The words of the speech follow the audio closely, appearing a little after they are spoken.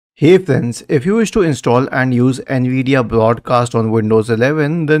Hey friends, if you wish to install and use Nvidia Broadcast on Windows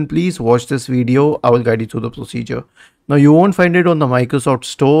 11, then please watch this video. I will guide you through the procedure. Now you won't find it on the Microsoft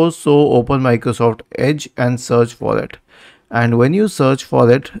Store, so open Microsoft Edge and search for it. And when you search for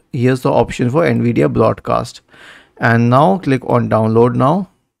it, here's the option for Nvidia Broadcast. And now click on download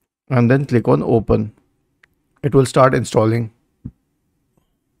now and then click on open. It will start installing.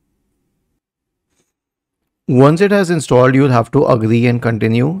 Once it has installed, you'll have to agree and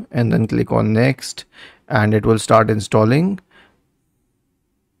continue and then click on next and it will start installing.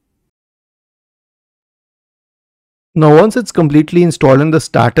 Now once it's completely installed and the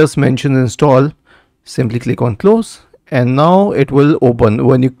status mentions install, simply click on close and now it will open.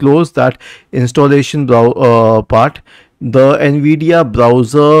 When you close that installation part, the Nvidia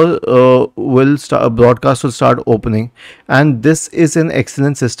browser broadcast will start opening, and this is an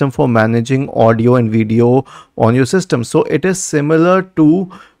excellent system for managing audio and video on your system. So it is similar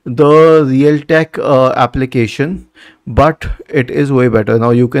to the Realtek application, but it is way better. Now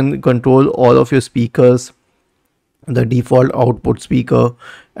you can control all of your speakers, the default output speaker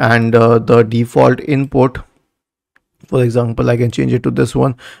and the default input. For example, I can change it to this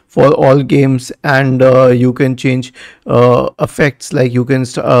one for all games, and you can change effects, like you can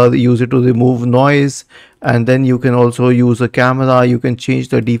use it to remove noise, and then you can also use a camera. You can change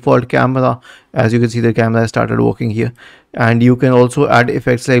the default camera. As you can see, the camera started working here, and you can also add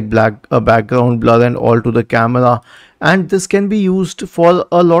effects like background blur and all to the camera. And this can be used for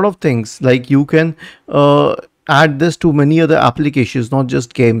a lot of things, like you can add this to many other applications, not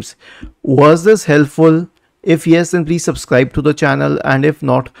just games. Was this helpful? If yes, then please subscribe to the channel, and if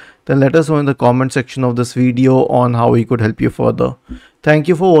not, then let us know in the comment section of this video on how we could help you further. Thank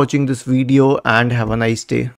you for watching this video and have a nice day.